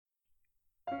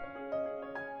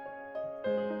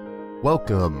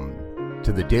Welcome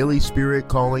to the Daily Spirit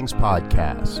Callings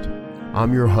Podcast.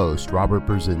 I'm your host, Robert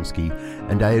Brzezinski,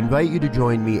 and I invite you to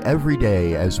join me every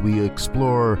day as we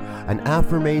explore an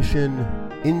affirmation,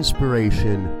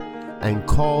 inspiration, and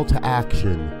call to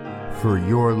action for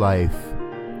your life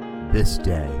this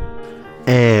day.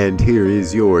 And here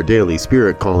is your Daily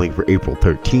Spirit Calling for April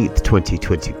 13th,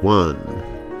 2021.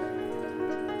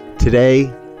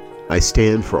 Today, I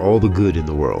stand for all the good in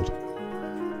the world.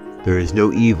 There is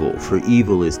no evil, for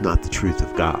evil is not the truth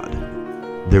of God.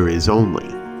 There is only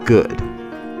good.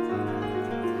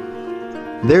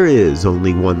 There is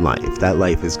only one life. That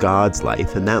life is God's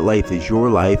life, and that life is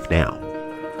your life now.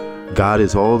 God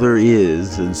is all there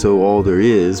is, and so all there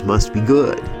is must be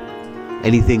good.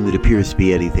 Anything that appears to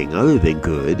be anything other than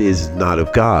good is not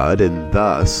of God, and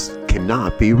thus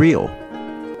cannot be real.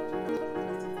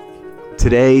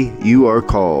 Today, you are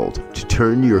called to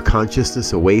turn your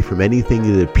consciousness away from anything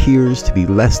that appears to be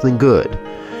less than good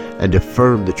and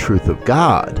affirm the truth of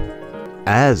God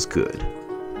as good.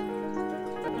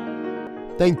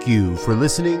 Thank you for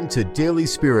listening to Daily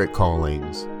Spirit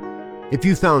Callings. If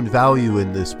you found value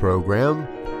in this program,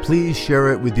 please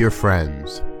share it with your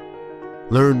friends.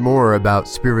 Learn more about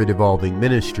Spirit Evolving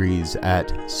Ministries at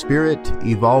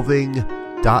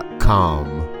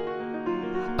spiritevolving.com.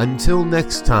 Until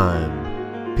next time,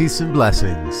 peace and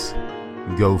blessings.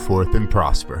 Go forth and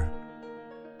prosper.